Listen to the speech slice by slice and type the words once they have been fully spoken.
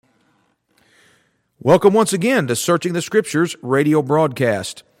Welcome once again to Searching the Scriptures radio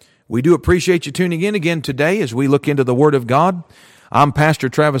broadcast. We do appreciate you tuning in again today as we look into the Word of God. I'm Pastor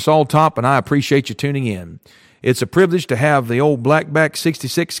Travis Alltop, and I appreciate you tuning in. It's a privilege to have the old Blackback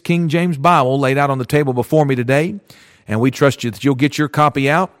 66 King James Bible laid out on the table before me today, and we trust you that you'll get your copy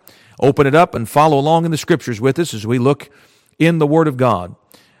out, open it up, and follow along in the Scriptures with us as we look in the Word of God.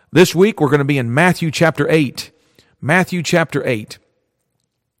 This week we're going to be in Matthew chapter 8. Matthew chapter 8.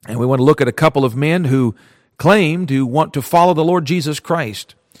 And we want to look at a couple of men who claim to want to follow the Lord Jesus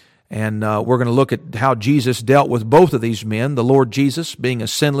Christ. And we're going to look at how Jesus dealt with both of these men. The Lord Jesus, being a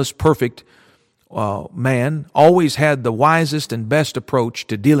sinless, perfect man, always had the wisest and best approach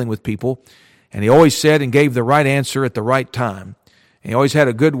to dealing with people. And he always said and gave the right answer at the right time. And he always had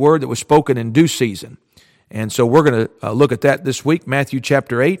a good word that was spoken in due season. And so we're going to look at that this week, Matthew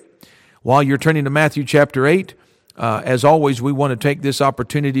chapter 8. While you're turning to Matthew chapter 8, as always, we want to take this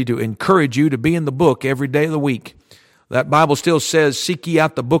opportunity to encourage you to be in the book every day of the week. That Bible still says, seek ye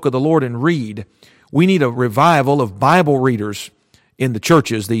out the book of the Lord and read. We need a revival of Bible readers in the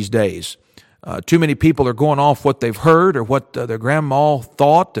churches these days. Too many people are going off what they've heard or what their grandma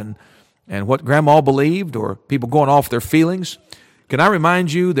thought and what grandma believed, or people going off their feelings. Can I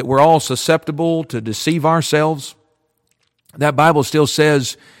remind you that we're all susceptible to deceive ourselves? That Bible still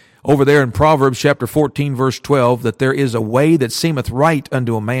says over there in Proverbs chapter 14, verse 12, that there is a way that seemeth right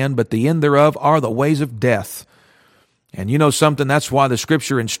unto a man, but the end thereof are the ways of death. And you know something, that's why the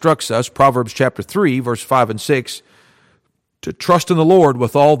Scripture instructs us, Proverbs chapter 3, verse 5 and 6, to trust in the Lord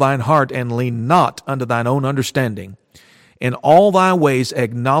with all thine heart, and lean not unto thine own understanding. In all thy ways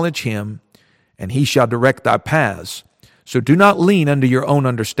acknowledge him, and he shall direct thy paths. So do not lean unto your own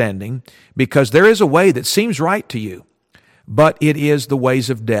understanding, because there is a way that seems right to you, but it is the ways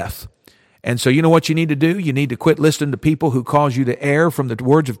of death. And so you know what you need to do? You need to quit listening to people who cause you to err from the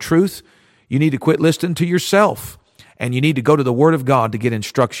words of truth. You need to quit listening to yourself. And you need to go to the Word of God to get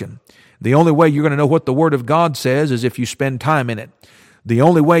instruction. The only way you're going to know what the Word of God says is if you spend time in it. The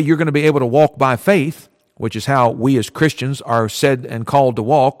only way you're going to be able to walk by faith, which is how we as Christians are said and called to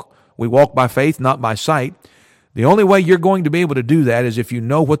walk. We walk by faith, not by sight. The only way you're going to be able to do that is if you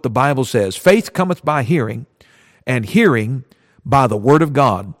know what the Bible says. Faith cometh by hearing, and hearing by the Word of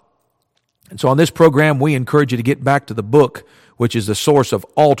God. And so on this program, we encourage you to get back to the book, which is the source of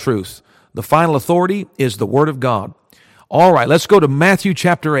all truth. The final authority is the Word of God. All right, let's go to Matthew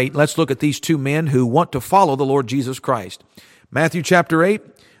chapter 8. Let's look at these two men who want to follow the Lord Jesus Christ. Matthew chapter 8,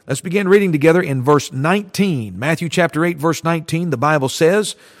 let's begin reading together in verse 19. Matthew chapter 8, verse 19, the Bible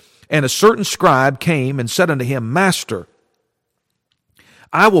says, And a certain scribe came and said unto him, Master,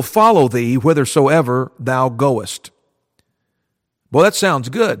 I will follow thee whithersoever thou goest. Well, that sounds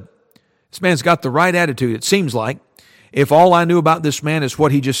good. This man's got the right attitude, it seems like. If all I knew about this man is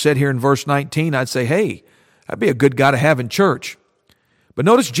what he just said here in verse 19, I'd say, hey, that'd be a good guy to have in church. But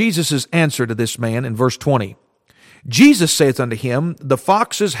notice Jesus' answer to this man in verse 20. Jesus saith unto him, The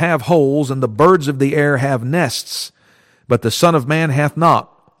foxes have holes, and the birds of the air have nests, but the Son of Man hath not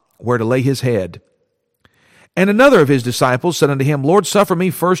where to lay his head. And another of his disciples said unto him, Lord, suffer me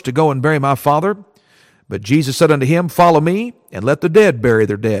first to go and bury my father. But Jesus said unto him, Follow me, and let the dead bury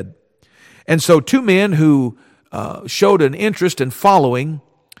their dead. And so two men who showed an interest in following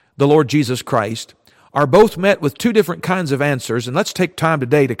the Lord Jesus Christ are both met with two different kinds of answers. And let's take time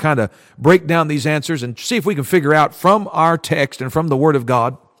today to kind of break down these answers and see if we can figure out from our text and from the Word of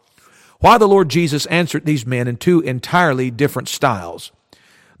God why the Lord Jesus answered these men in two entirely different styles.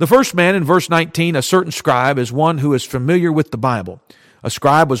 The first man in verse 19, a certain scribe, is one who is familiar with the Bible. A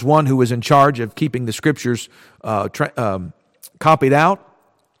scribe was one who was in charge of keeping the Scriptures copied out.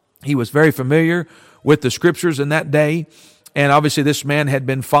 He was very familiar with the Scriptures in that day. And obviously this man had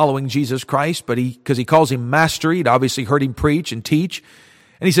been following Jesus Christ, but because he calls him Master, he'd obviously heard him preach and teach.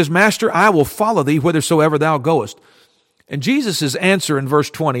 And he says, Master, I will follow thee whithersoever thou goest. And Jesus' answer in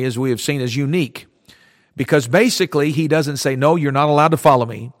verse 20, as we have seen, is unique. Because basically, he doesn't say, no, you're not allowed to follow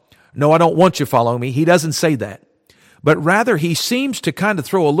me. No, I don't want you following me. He doesn't say that. But rather, he seems to kind of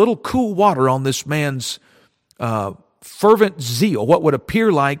throw a little cool water on this man's fervent zeal. What would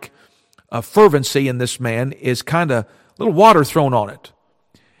appear like a fervency in this man is kind of a little water thrown on it.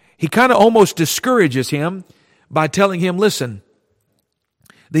 He kind of almost discourages him by telling him, listen,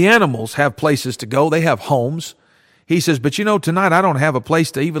 the animals have places to go. They have homes. He says, but you know, tonight I don't have a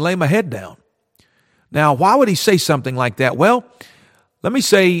place to even lay my head down. Now, why would he say something like that? Well, let me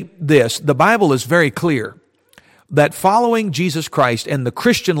say this. The Bible is very clear that following Jesus Christ and the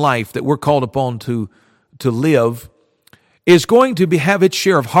Christian life that we're called upon to live is going to have its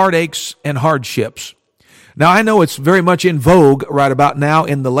share of heartaches and hardships. Now, I know it's very much in vogue right about now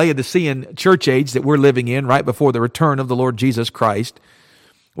in the Laodicean church age that we're living in right before the return of the Lord Jesus Christ.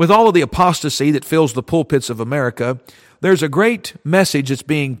 With all of the apostasy that fills the pulpits of America, there's a great message that's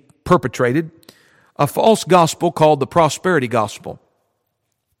being perpetrated, a false gospel called the prosperity gospel.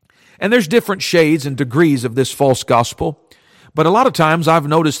 And there's different shades and degrees of this false gospel, but a lot of times I've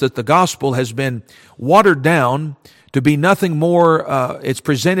noticed that the gospel has been watered down to be nothing more, it's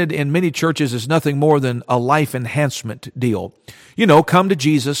presented in many churches as nothing more than a life enhancement deal. You know, come to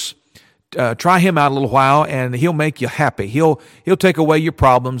Jesus, try Him out a little while, and He'll make you happy. He'll take away your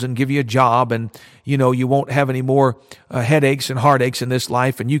problems and give you a job, and, you know, you won't have any more headaches and heartaches in this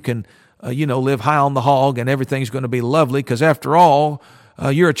life, and you can, live high on the hog, and everything's going to be lovely, because after all,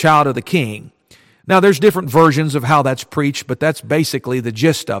 you're a child of the King. Now, there's different versions of how that's preached, but that's basically the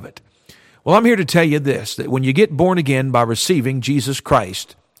gist of it. Well, I'm here to tell you this, that when you get born again by receiving Jesus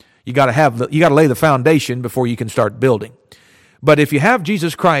Christ, you got to lay the foundation before you can start building. But if you have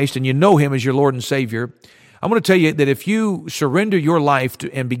Jesus Christ and you know Him as your Lord and Savior, I'm going to tell you that if you surrender your life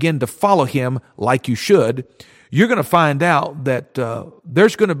and begin to follow Him like you should, you're going to find out that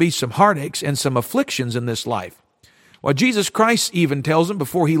there's going to be some heartaches and some afflictions in this life. Well, Jesus Christ even tells them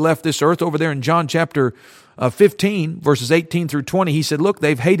before He left this earth over there in John chapter 15, verses 18 through 20, He said, look,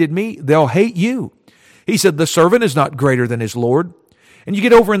 they've hated me, they'll hate you. He said, the servant is not greater than his Lord. And you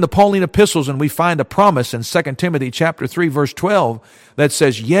get over in the Pauline epistles and we find a promise in 2 Timothy chapter 3, verse 12 that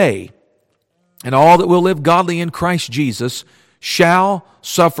says, yea, and all that will live godly in Christ Jesus shall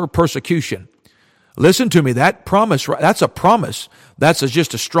suffer persecution. Listen to me, that promise, that's a promise. That's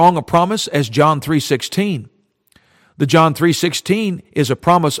just as strong a promise as John 3:16. The John 3:16 is a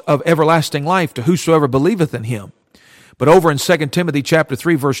promise of everlasting life to whosoever believeth in Him. But over in 2 Timothy chapter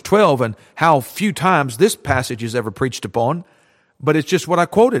 3, verse 12, and how few times this passage is ever preached upon, but it's just what I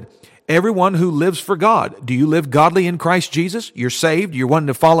quoted. Everyone who lives for God. Do you live godly in Christ Jesus? You're saved. You're wanting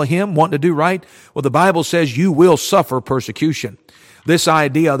to follow Him, wanting to do right. Well, the Bible says you will suffer persecution. This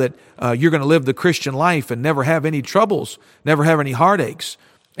idea that you're going to live the Christian life and never have any troubles, never have any heartaches.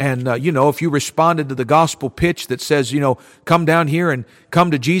 And, if you responded to the gospel pitch that says, come down here and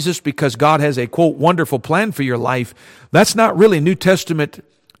come to Jesus because God has a, quote, wonderful plan for your life, that's not really New Testament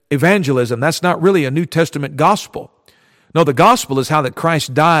evangelism. That's not really a New Testament gospel. No, the gospel is how that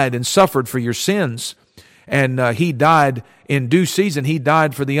Christ died and suffered for your sins. And He died in due season. He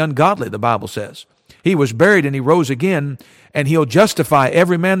died for the ungodly, the Bible says. He was buried and He rose again, and He'll justify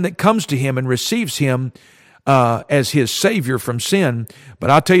every man that comes to Him and receives Him as His Savior from sin. But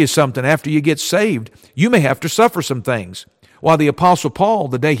I'll tell you something, after you get saved, you may have to suffer some things. While the Apostle Paul,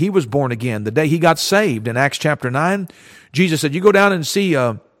 the day he was born again, the day he got saved in Acts chapter 9, Jesus said, you go down and see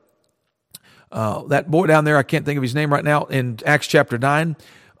that boy down there, I can't think of his name right now, in Acts chapter 9,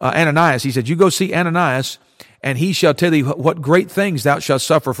 Ananias. He said, you go see Ananias, and he shall tell thee what great things thou shalt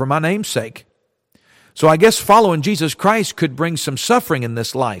suffer for my name's sake. So I guess following Jesus Christ could bring some suffering in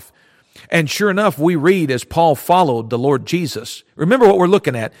this life. And sure enough, we read as Paul followed the Lord Jesus. Remember what we're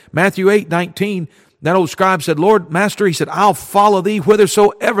looking at. Matthew 8:19, that old scribe said, Lord, Master, he said, I'll follow thee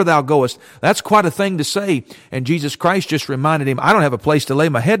whithersoever thou goest. That's quite a thing to say. And Jesus Christ just reminded him, I don't have a place to lay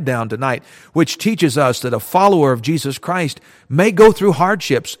my head down tonight, which teaches us that a follower of Jesus Christ may go through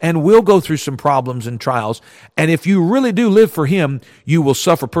hardships and will go through some problems and trials. And if you really do live for Him, you will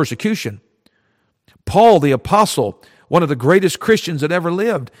suffer persecution. Paul, the apostle, one of the greatest Christians that ever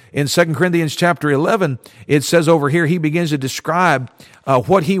lived. In 2 Corinthians chapter 11, it says over here, he begins to describe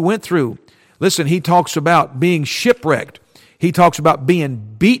what he went through. Listen, he talks about being shipwrecked. He talks about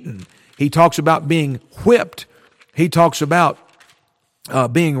being beaten. He talks about being whipped. He talks about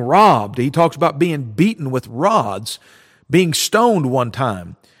being robbed. He talks about being beaten with rods, being stoned one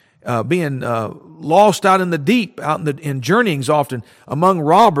time, being lost out in the deep, out in journeyings often, among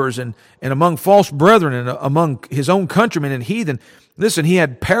robbers and among false brethren and among his own countrymen and heathen. Listen, he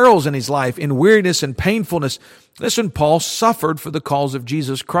had perils in his life, in weariness and painfulness. Listen, Paul suffered for the cause of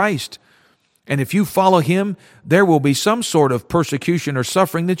Jesus Christ. And if you follow Him, there will be some sort of persecution or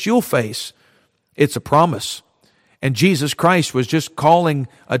suffering that you'll face. It's a promise. And Jesus Christ was just calling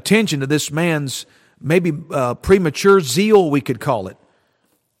attention to this man's maybe premature zeal, we could call it.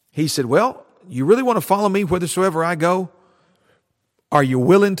 He said, well, you really want to follow me whithersoever I go? Are you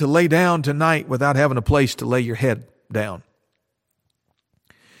willing to lay down tonight without having a place to lay your head down?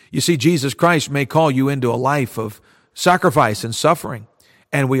 You see, Jesus Christ may call you into a life of sacrifice and suffering,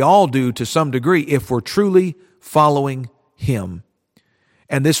 and we all do to some degree if we're truly following Him.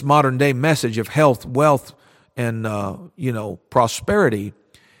 And this modern day message of health, wealth, and prosperity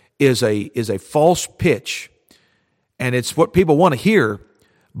is a false pitch, and it's what people want to hear,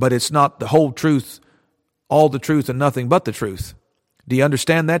 but it's not the whole truth all the truth and nothing but the truth. Do you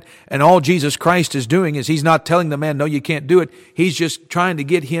understand that? And all Jesus Christ is doing is He's not telling the man, no, you can't do it. He's just trying to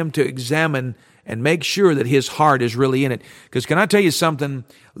get him to examine and make sure that his heart is really in it. Because can I tell you something?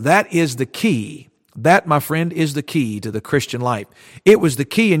 That is the key. That, my friend, is the key to the Christian life. It was the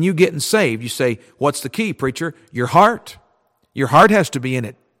key in you getting saved. You say, what's the key, preacher? Your heart. Your heart has to be in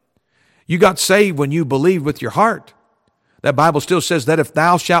it. You got saved when you believed with your heart. That Bible still says that if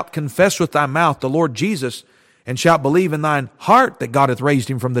thou shalt confess with thy mouth the Lord Jesus, and shalt believe in thine heart that God hath raised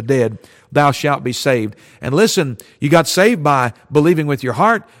him from the dead, thou shalt be saved. And listen, you got saved by believing with your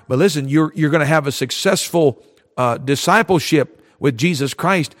heart, but listen, you're going to have a successful discipleship with Jesus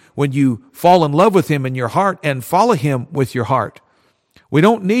Christ when you fall in love with Him in your heart and follow Him with your heart. We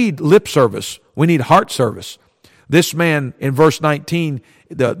don't need lip service. We need heart service. This man in verse 19,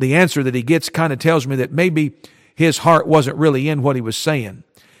 the answer that he gets kind of tells me that maybe his heart wasn't really in what he was saying.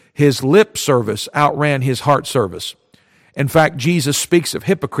 His lip service outran his heart service. In fact, Jesus speaks of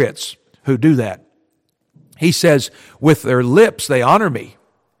hypocrites who do that. He says, with their lips they honor me,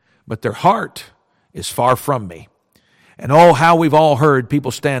 but their heart is far from me. And oh, how we've all heard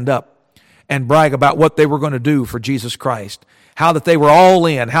people stand up and brag about what they were going to do for Jesus Christ. How that they were all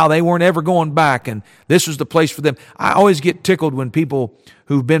in, how they weren't ever going back, and this was the place for them. I always get tickled when people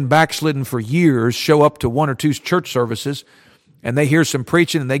who've been backslidden for years show up to one or two church services and they hear some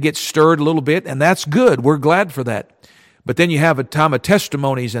preaching and they get stirred a little bit, and that's good. We're glad for that. But then you have a time of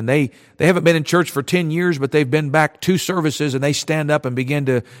testimonies, and they haven't been in church for 10 years, but they've been back 2 services, and they stand up and begin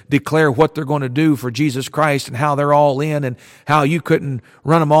to declare what they're going to do for Jesus Christ and how they're all in and how you couldn't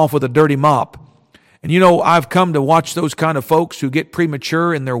run them off with a dirty mop. And you know, I've come to watch those kind of folks who get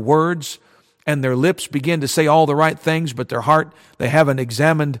premature in their words, and their lips begin to say all the right things, but their heart, they haven't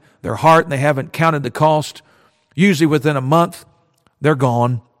examined their heart, and they haven't counted the cost. Usually within a month, they're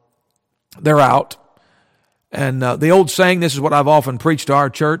gone. They're out. And the old saying, this is what I've often preached to our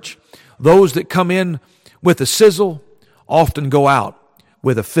church, those that come in with a sizzle often go out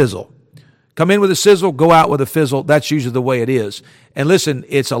with a fizzle. Come in with a sizzle, go out with a fizzle. That's usually the way it is. And listen,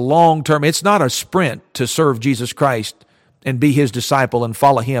 it's a long term. It's not a sprint to serve Jesus Christ and be His disciple and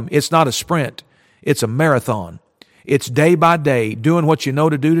follow Him. It's not a sprint. It's a marathon. It's day by day, doing what you know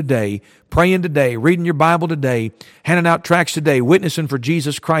to do today, praying today, reading your Bible today, handing out tracts today, witnessing for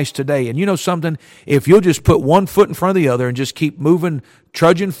Jesus Christ today. And you know something? If you'll just put one foot in front of the other and just keep moving,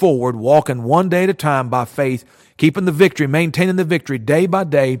 trudging forward, walking one day at a time by faith, keeping the victory, maintaining the victory day by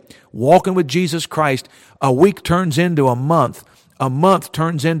day, walking with Jesus Christ, a week turns into a month. A month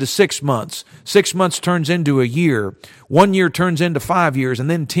turns into 6 months. 6 months turns into a year. 1 year turns into 5 years, and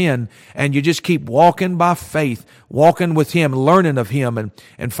then 10. And you just keep walking by faith, walking with Him, learning of Him,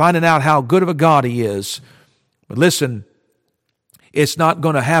 and finding out how good of a God He is. But listen, it's not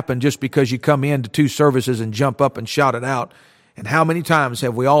going to happen just because you come into 2 services and jump up and shout it out. And how many times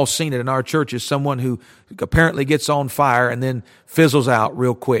have we all seen it in our churches, someone who apparently gets on fire and then fizzles out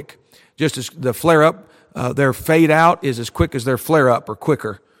real quick. Just as the flare-up, their fade out is as quick as their flare up or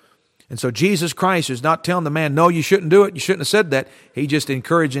quicker. And so Jesus Christ is not telling the man, no, you shouldn't do it. You shouldn't have said that. He's just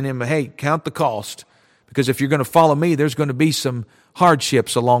encouraging him, hey, count the cost. Because if you're going to follow me, there's going to be some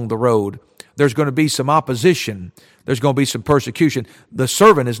hardships along the road. There's going to be some opposition. There's going to be some persecution. The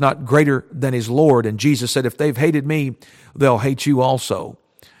servant is not greater than his Lord. And Jesus said, if they've hated me, they'll hate you also.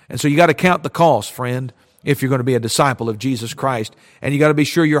 And so you got to count the cost, friend, if you're going to be a disciple of Jesus Christ. And you got to be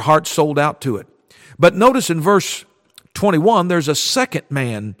sure your heart's sold out to it. But notice in verse 21, there's a second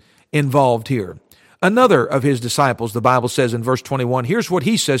man involved here. Another of his disciples, the Bible says in verse 21, here's what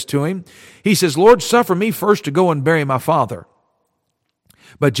he says to him. He says, Lord, suffer me first to go and bury my father.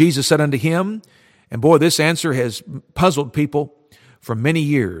 But Jesus said unto him, and boy, this answer has puzzled people for many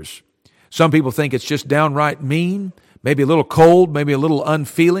years. Some people think it's just downright mean, maybe a little cold, maybe a little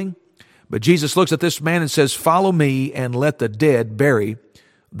unfeeling. But Jesus looks at this man and says, follow me and let the dead bury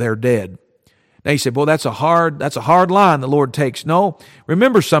their dead. Now you say, boy, that's a hard line the Lord takes. No,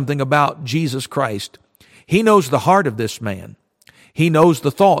 remember something about Jesus Christ. He knows the heart of this man. He knows the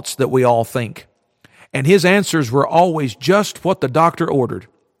thoughts that we all think. And His answers were always just what the doctor ordered.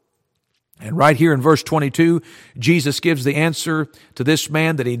 And right here in verse 22, Jesus gives the answer to this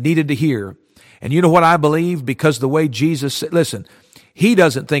man that he needed to hear. And you know what I believe? Because the way Jesus said, listen, He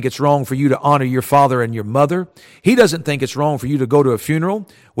doesn't think it's wrong for you to honor your father and your mother. He doesn't think it's wrong for you to go to a funeral.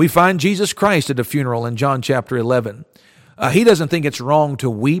 We find Jesus Christ at a funeral in John chapter 11. He doesn't think it's wrong to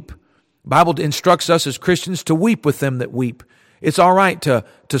weep. The Bible instructs us as Christians to weep with them that weep. It's all right to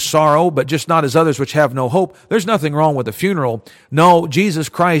sorrow, but just not as others which have no hope. There's nothing wrong with a funeral. No, Jesus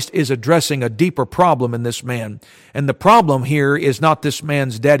Christ is addressing a deeper problem in this man. And the problem here is not this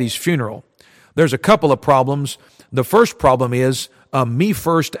man's daddy's funeral. There's a couple of problems. The first problem is a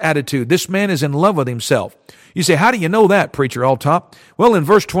me-first attitude. This man is in love with himself. You say, how do you know that, Preacher Alltop? Well, in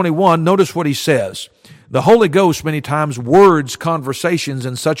verse 21, notice what he says. The Holy Ghost many times words conversations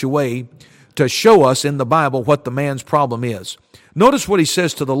in such a way to show us in the Bible what the man's problem is. Notice what he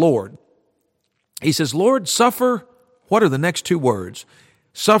says to the Lord. He says, Lord, suffer, what are the next two words?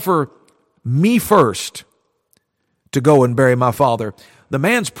 Suffer me first to go and bury my father. The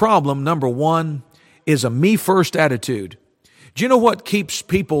man's problem, number one, is a me-first attitude. Do you know what keeps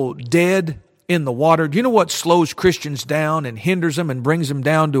people dead in the water? Do you know what slows Christians down and hinders them and brings them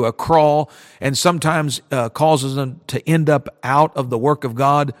down to a crawl and sometimes causes them to end up out of the work of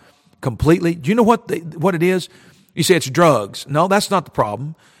God completely? Do you know what it is? You say it's drugs. No, that's not the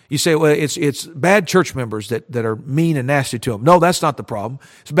problem. You say, well, it's bad church members that are mean and nasty to them. No, that's not the problem.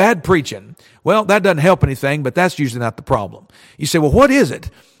 It's bad preaching. Well, that doesn't help anything, but that's usually not the problem. You say, well, what is it?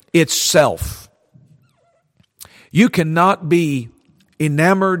 It's self. You cannot be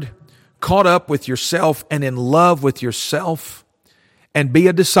enamored, caught up with yourself, and in love with yourself, and be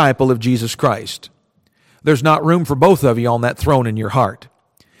a disciple of Jesus Christ. There's not room for both of you on that throne in your heart.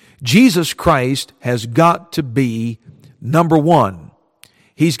 Jesus Christ has got to be number one.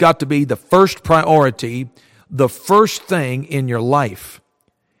 He's got to be the first priority, the first thing in your life.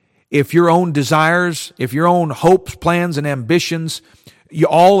 If your own desires, if your own hopes, plans, and ambitions,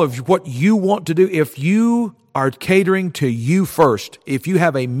 all of what you want to do, if you are catering to you first, if you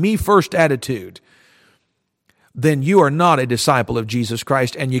have a me-first attitude, then you are not a disciple of Jesus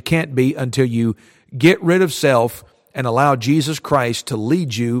Christ, and you can't be until you get rid of self and allow Jesus Christ to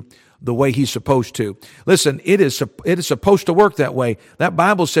lead you the way He's supposed to. Listen, it is supposed to work that way. That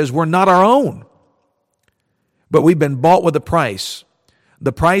Bible says we're not our own, but we've been bought with a price.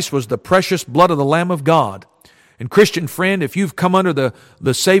 The price was the precious blood of the Lamb of God. And Christian friend, if you've come under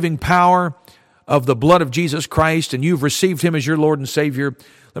the saving power of the blood of Jesus Christ and you've received Him as your Lord and Savior,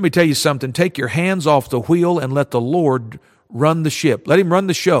 let me tell you something. Take your hands off the wheel and let the Lord run the ship. Let Him run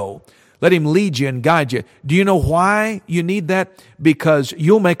the show. Let Him lead you and guide you. Do you know why you need that? Because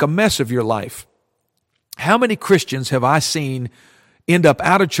you'll make a mess of your life. How many Christians have I seen end up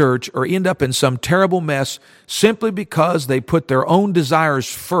out of church or end up in some terrible mess simply because they put their own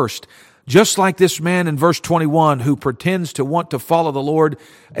desires first? Just like this man in verse 21 who pretends to want to follow the Lord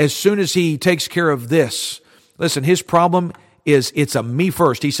as soon as he takes care of this. Listen, his problem is it's a me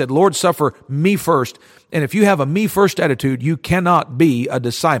first. He said, Lord, suffer me first. And if you have a me first attitude, you cannot be a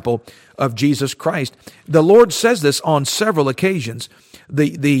disciple of Jesus Christ. The Lord says this on several occasions.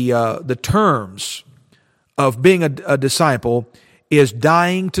 The terms of being a disciple is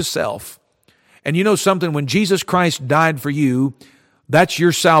dying to self. And you know something? When Jesus Christ died for you, that's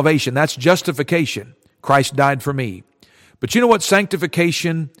your salvation. That's justification. Christ died for me. But you know what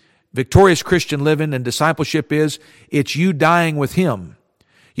sanctification, victorious Christian living, and discipleship is? It's you dying with Him.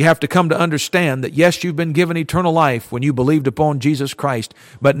 You have to come to understand that, yes, you've been given eternal life when you believed upon Jesus Christ.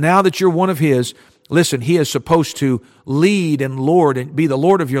 But now that you're one of His, listen, He is supposed to lead and Lord and be the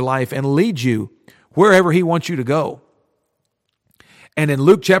Lord of your life and lead you wherever He wants you to go. And in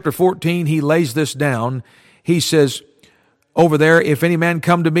Luke chapter 14, He lays this down. He says over there, if any man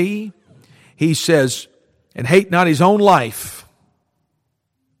come to me, He says, and hate not his own life,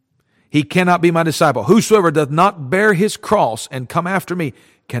 he cannot be my disciple. Whosoever doth not bear his cross and come after me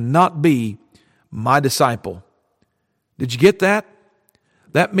cannot be my disciple. Did you get that?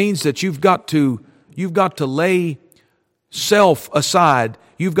 That means that you've got to lay self aside.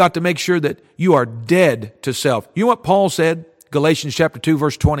 You've got to make sure that you are dead to self. You know what Paul said? Galatians chapter 2,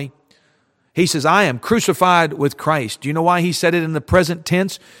 verse 20. He says, I am crucified with Christ. Do you know why he said it in the present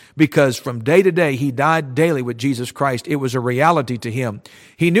tense? Because from day to day, he died daily with Jesus Christ. It was a reality to him.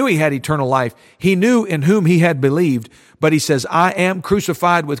 He knew he had eternal life. He knew in whom he had believed. But he says, I am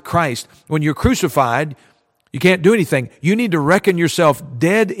crucified with Christ. When you're crucified, you can't do anything. You need to reckon yourself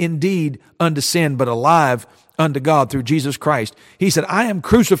dead indeed unto sin, but alive unto God through Jesus Christ. He said, I am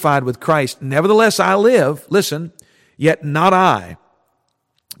crucified with Christ. Nevertheless, I live. Listen, yet not I,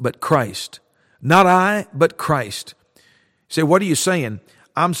 but Christ. Not I, but Christ. You say, what are you saying?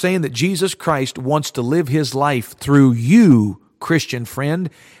 I'm saying that Jesus Christ wants to live His life through you, Christian friend,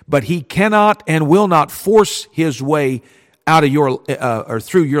 but He cannot and will not force His way out of your or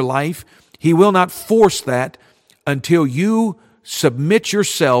through your life. He will not force that until you submit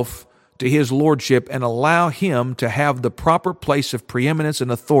yourself to His lordship and allow Him to have the proper place of preeminence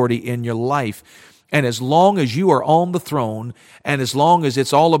and authority in your life. And as long as you are on the throne, and as long as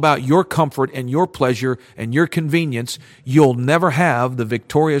it's all about your comfort and your pleasure and your convenience, you'll never have the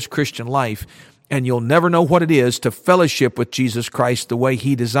victorious Christian life. and you'll never know what it is to fellowship with Jesus Christ the way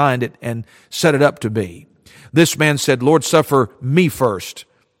He designed it and set it up to be. This man said, Lord, suffer me first.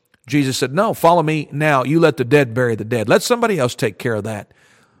 Jesus said, no, follow me now. You let the dead bury the dead. Let somebody else take care of that.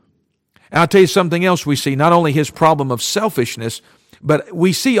 And I'll tell you something else we see, not only his problem of selfishness, but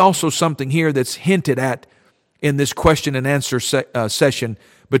we see also something here that's hinted at in this question and answer session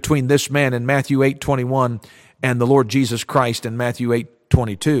between this man in Matthew 8:21 and the Lord Jesus Christ in Matthew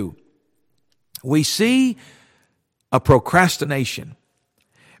 8:22. We see a procrastination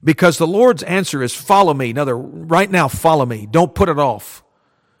because the Lord's answer is follow me. Right now, follow me. Don't put it off.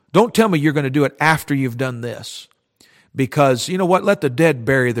 Don't tell me you're going to do it after you've done this. Because, you know what? Let the dead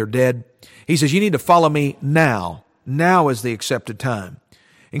bury their dead. He says, you need to follow me now. Now is the accepted time.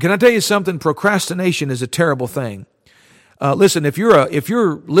 And can I tell you something? Procrastination is a terrible thing. Listen, if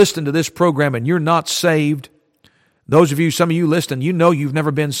you're listening to this program and you're not saved, some of you listening, you know you've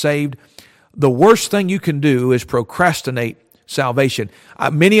never been saved. The worst thing you can do is procrastinate salvation.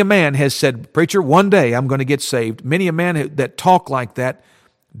 Many a man has said, preacher, one day I'm going to get saved. Many a man that talk like that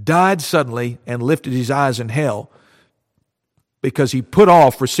died suddenly and lifted his eyes in hell because he put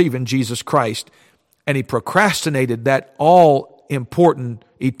off receiving Jesus Christ and he procrastinated that all-important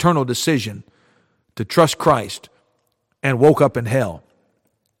eternal decision to trust Christ and woke up in hell.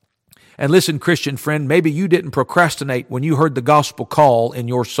 And listen, Christian friend, maybe you didn't procrastinate when you heard the gospel call in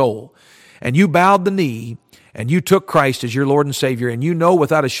your soul and you bowed the knee and you took Christ as your Lord and Savior and you know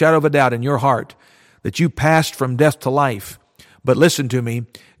without a shadow of a doubt in your heart that you passed from death to life. But listen to me,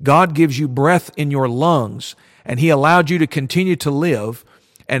 God gives you breath in your lungs, and He allowed you to continue to live.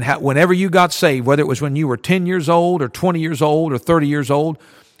 And whenever you got saved, whether it was when you were 10 years old or 20 years old or 30 years old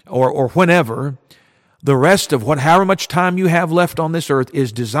or whenever, the rest of however much time you have left on this earth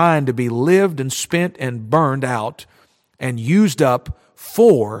is designed to be lived and spent and burned out and used up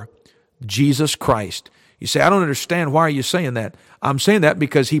for Jesus Christ. You say, I don't understand. Why are you saying that? I'm saying that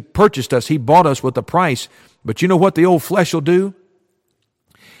because He purchased us. He bought us with a price. But you know what the old flesh will do?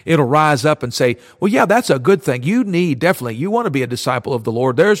 It'll rise up and say, well, yeah, that's a good thing. You want to be a disciple of the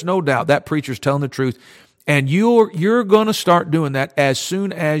Lord. There's no doubt that preacher's telling the truth. And you're going to start doing that as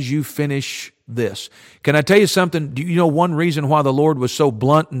soon as you finish this. Can I tell you something? Do you know one reason why the Lord was so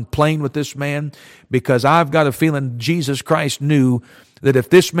blunt and plain with this man? Because I've got a feeling Jesus Christ knew that if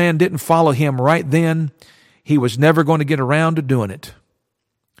this man didn't follow Him right then, he was never going to get around to doing it.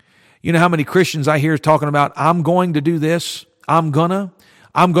 You know how many Christians I hear talking about, I'm going to do this, I'm going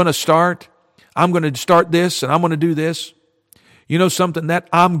to start this, and I'm going to do this. You know something? That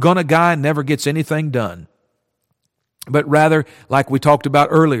I'm going to guy never gets anything done. But rather, like we talked about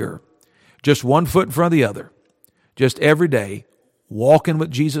earlier, just one foot in front of the other, just every day, walking with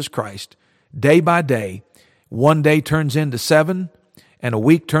Jesus Christ, day by day. One day turns into 7, and a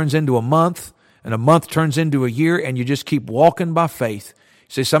week turns into a month, and a month turns into a year, and you just keep walking by faith.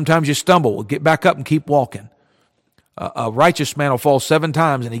 See, sometimes you stumble. Well, get back up and keep walking. A righteous man will fall 7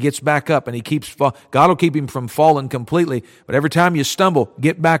 times and he gets back up and God will keep him from falling completely. But every time you stumble,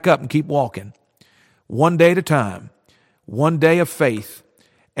 get back up and keep walking. One day at a time. One day of faith.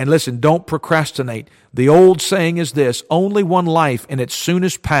 And listen, don't procrastinate. The old saying is this, only one life and it soon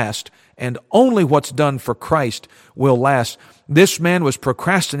is past, and only what's done for Christ will last. This man was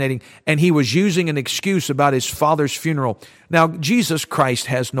procrastinating, and he was using an excuse about his father's funeral. Now, Jesus Christ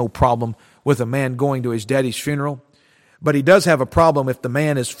has no problem with a man going to his daddy's funeral, but He does have a problem if the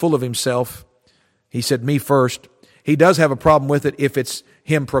man is full of himself. He said, me first. He does have a problem with it if it's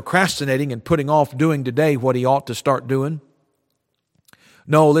him procrastinating and putting off doing today what he ought to start doing.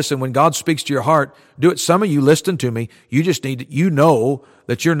 No, listen, when God speaks to your heart, do it. Some of you listen to me. You just you know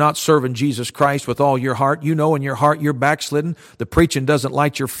that you're not serving Jesus Christ with all your heart. You know in your heart you're backslidden. The preaching doesn't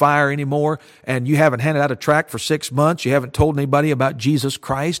light your fire anymore, and you haven't handed out a tract for 6 months. You haven't told anybody about Jesus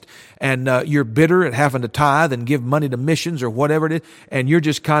Christ, and you're bitter at having to tithe and give money to missions or whatever it is, and you're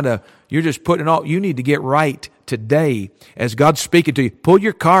just putting it all. You need to get right today as God's speaking to you. Pull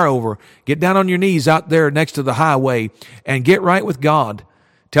your car over, get down on your knees out there next to the highway, and get right with God.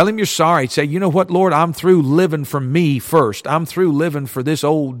 Tell Him you're sorry. Say, you know what, Lord, I'm through living for me first. I'm through living for this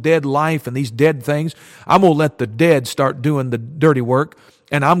old dead life and these dead things. I'm going to let the dead start doing the dirty work,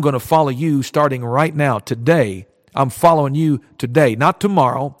 and I'm going to follow You starting right now, today. I'm following You today, not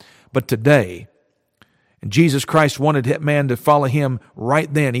tomorrow, but today. And Jesus Christ wanted that man to follow Him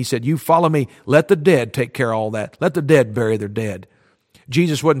right then. He said, you follow Me. Let the dead take care of all that. Let the dead bury their dead.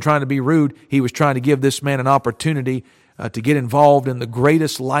 Jesus wasn't trying to be rude. He was trying to give this man an opportunity to get involved in the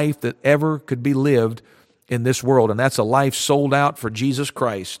greatest life that ever could be lived in this world, and that's a life sold out for Jesus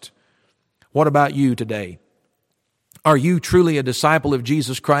Christ. What about you today? Are you truly a disciple of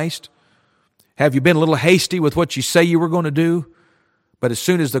Jesus Christ? Have you been a little hasty with what you say you were going to do? But as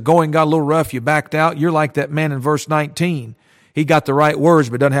soon as the going got a little rough, you backed out. You're like that man in verse 19. He got the right words,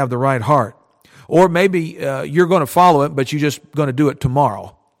 but doesn't have the right heart. Or maybe you're going to follow it, but you're just going to do it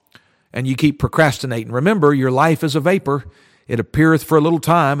tomorrow. And you keep procrastinating. Remember, your life is a vapor. It appeareth for a little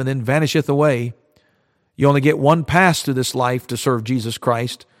time and then vanisheth away. You only get one pass through this life to serve Jesus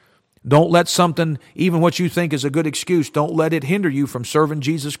Christ. Don't let something, even what you think is a good excuse, don't let it hinder you from serving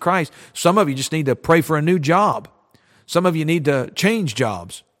Jesus Christ. Some of you just need to pray for a new job. Some of you need to change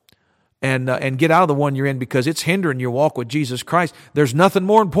jobs and get out of the one you're in because it's hindering your walk with Jesus Christ. There's nothing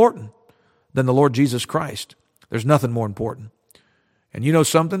more important than the Lord Jesus Christ. There's nothing more important. And you know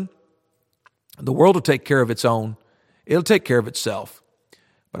something? The world will take care of its own. It'll take care of itself.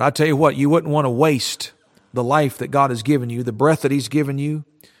 But I tell you what, you wouldn't want to waste the life that God has given you, the breath that He's given you.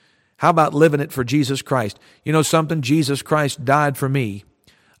 How about living it for Jesus Christ? You know something? Jesus Christ died for me.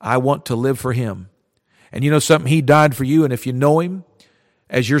 I want to live for Him. And you know something? He died for you, and if you know Him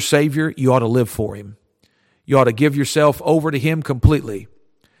as your Savior, you ought to live for Him. You ought to give yourself over to Him completely.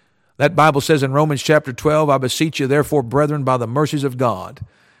 That Bible says in Romans chapter 12, I beseech you therefore, brethren, by the mercies of God,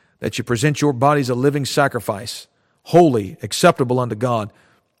 that you present your bodies a living sacrifice, holy, acceptable unto God,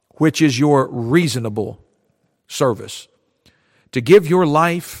 which is your reasonable service. To give your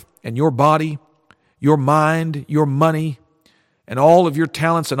life and your body, your mind, your money, and all of your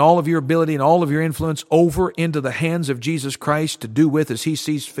talents and all of your ability and all of your influence over into the hands of Jesus Christ to do with as He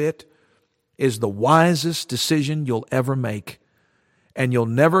sees fit is the wisest decision you'll ever make. And you'll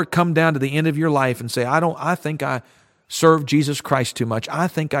never come down to the end of your life and say, I think I served Jesus Christ too much. I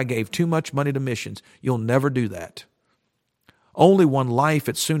think I gave too much money to missions. You'll never do that. Only one life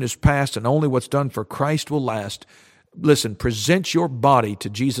as soon as past, and only what's done for Christ will last. Listen, present your body to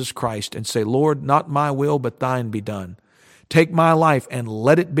Jesus Christ and say, Lord, not my will, but thine be done. Take my life and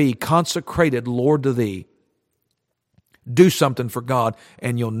let it be consecrated, Lord, to thee. Do something for God,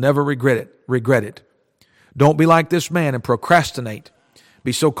 and you'll never regret it. Don't be like this man and procrastinate.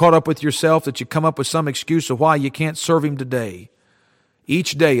 Be so caught up with yourself that you come up with some excuse of why you can't serve Him today.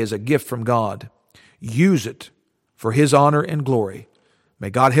 Each day is a gift from God. Use it for His honor and glory. May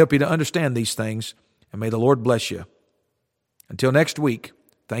God help you to understand these things, and may the Lord bless you. Until next week,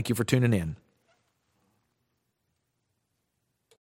 thank you for tuning in.